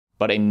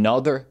But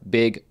another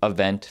big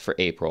event for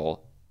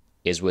April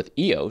is with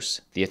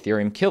EOS, the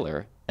Ethereum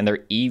killer, and their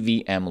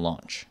EVM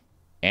launch.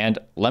 And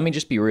let me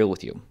just be real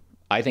with you.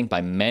 I think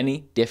by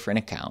many different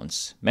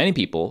accounts, many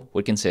people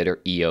would consider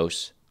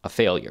EOS a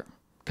failure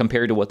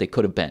compared to what they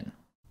could have been.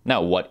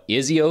 Now, what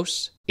is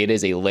EOS? It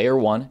is a layer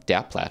 1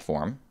 dApp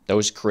platform that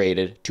was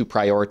created to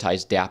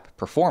prioritize dApp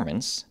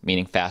performance,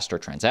 meaning faster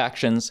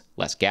transactions,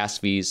 less gas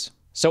fees,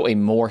 so a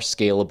more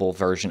scalable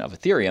version of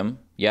Ethereum,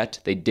 yet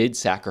they did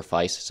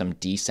sacrifice some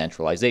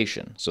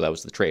decentralization, so that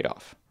was the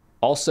trade-off.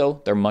 Also,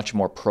 they're much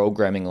more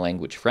programming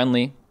language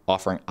friendly,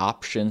 offering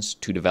options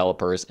to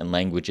developers in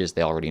languages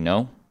they already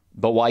know.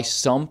 But why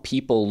some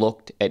people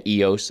looked at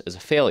EOS as a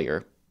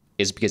failure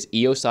is because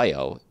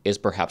EOS.io is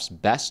perhaps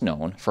best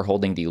known for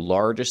holding the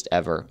largest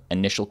ever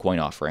initial coin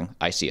offering,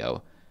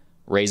 ICO,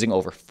 raising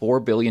over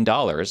 $4 billion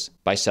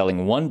by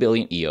selling 1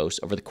 billion EOS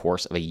over the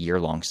course of a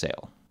year-long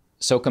sale.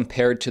 So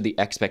compared to the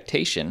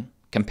expectation,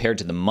 compared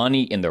to the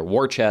money in their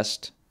war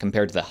chest,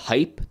 compared to the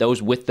hype that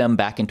was with them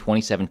back in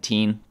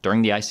 2017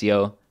 during the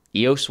ICO,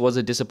 EOS was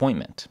a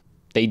disappointment.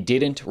 They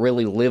didn't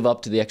really live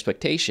up to the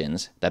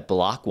expectations that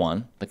Block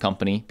One, the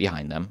company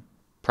behind them,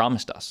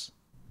 promised us.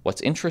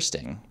 What's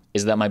interesting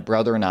is that my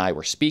brother and I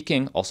were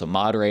speaking, also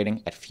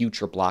moderating, at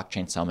Future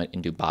Blockchain Summit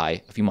in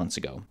Dubai a few months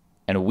ago.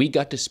 And we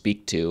got to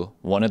speak to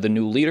one of the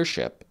new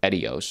leadership at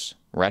EOS,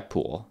 Rat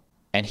Pool,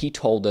 and he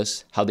told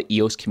us how the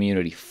EOS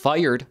community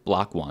fired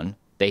Block One,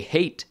 they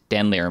hate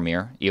Dan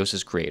Larimer,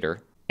 EOS's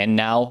creator, and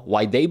now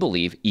why they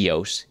believe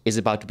EOS is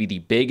about to be the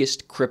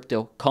biggest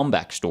crypto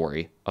comeback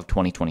story of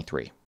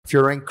 2023. If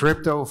you're in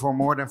crypto for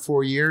more than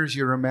 4 years,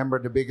 you remember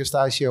the biggest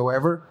ICO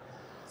ever.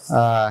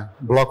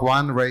 Block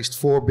One raised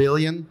 $4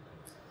 billion,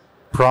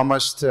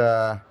 promised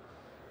a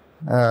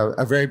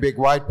very big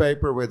white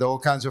paper with all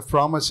kinds of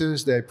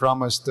promises. They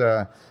promised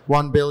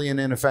 $1 billion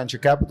in a venture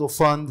capital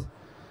fund.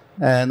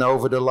 And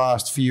over the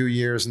last few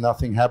years,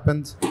 nothing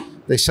happened.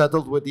 They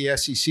settled with the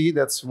SEC.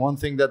 That's one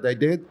thing that they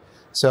did.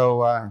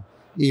 So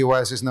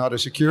EOS is not a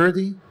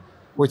security,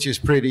 which is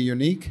pretty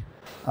unique.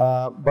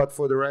 But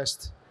for the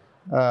rest,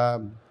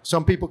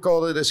 some people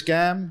call it a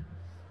scam.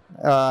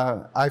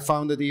 I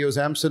founded EOS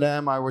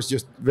Amsterdam. I was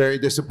just very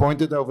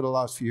disappointed over the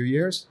last few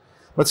years.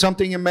 But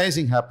something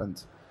amazing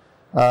happened.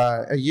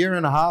 A year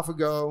and a half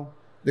ago,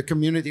 the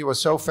community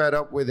was so fed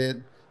up with it,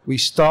 we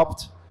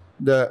stopped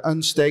the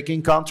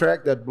unstaking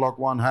contract that Block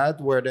One had,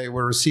 where they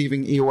were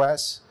receiving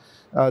EOS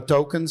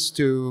tokens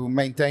to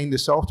maintain the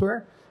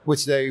software,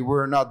 which they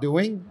were not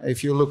doing.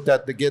 If you looked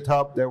at the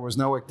GitHub, there was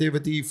no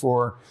activity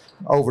for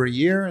over a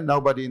year.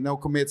 No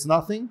commits,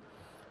 nothing.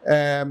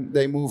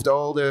 They moved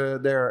all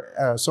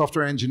their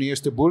software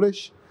engineers to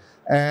Bullish.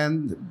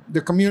 And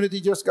the community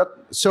just got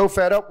so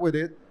fed up with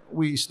it,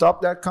 we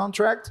stopped that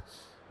contract.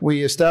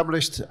 We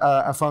established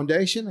a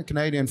foundation, a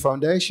Canadian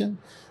foundation,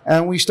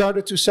 and we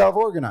started to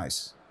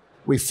self-organize.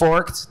 We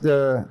forked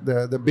the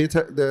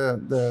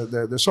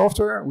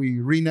software. We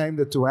renamed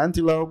it to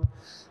Antelope,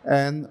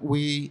 and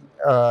we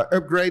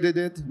upgraded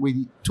it.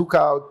 We took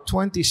out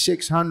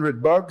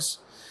 2,600 bugs.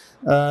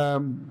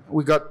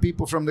 We got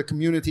people from the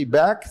community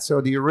back, so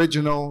the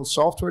original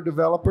software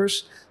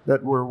developers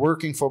that were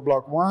working for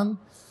Block One,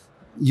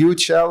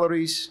 huge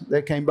salaries.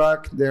 They came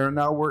back. They are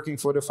now working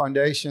for the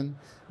foundation,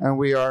 and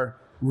we are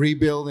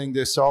rebuilding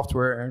this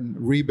software and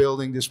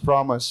rebuilding this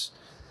promise.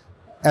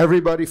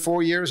 Everybody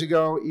 4 years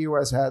ago,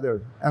 EOS had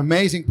an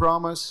amazing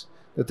promise.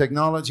 The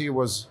technology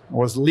was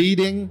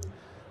leading.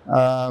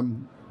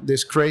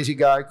 This crazy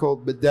guy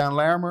called Dan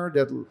Larimer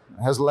that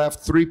has left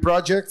 3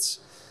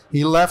 projects.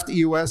 He left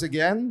EOS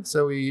again,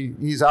 so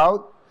he's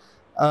out.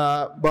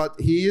 But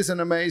he is an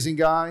amazing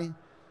guy,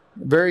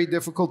 very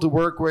difficult to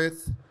work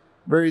with,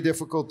 very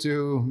difficult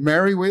to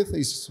marry with.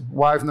 He's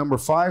wife number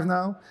 5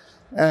 now.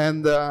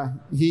 And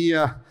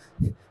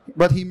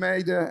but he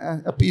made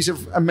a piece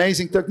of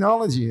amazing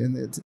technology in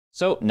it.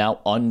 So now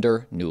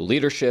under new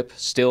leadership,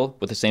 still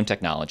with the same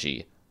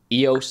technology,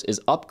 EOS is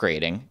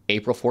upgrading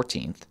April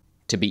 14th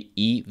to be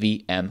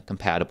EVM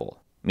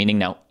compatible, meaning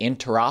now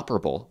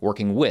interoperable,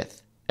 working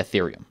with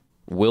Ethereum.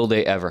 Will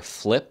they ever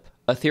flip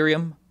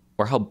Ethereum,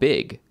 or how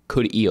big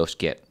could EOS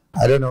get?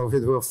 I don't know if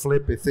it will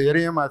flip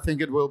Ethereum. I think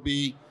it will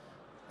be,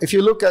 if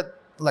you look at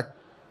like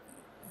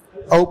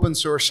open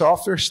source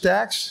software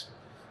stacks,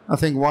 I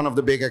think one of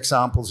the big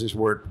examples is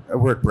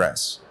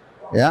WordPress.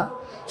 Yeah.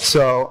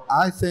 So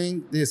I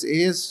think this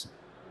is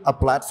a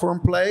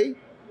platform play,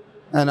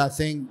 and I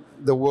think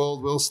the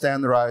world will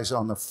standardize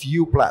on a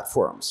few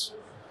platforms.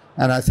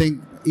 And I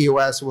think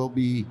EOS will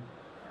be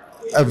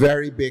a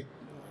very big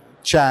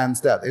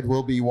chance that it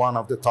will be one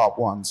of the top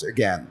ones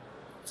again.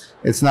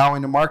 It's now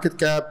in the market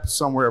cap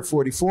somewhere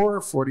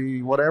 44,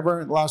 40,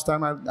 whatever, last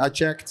time I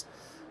checked.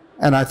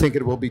 And I think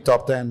it will be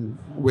top 10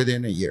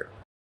 within a year.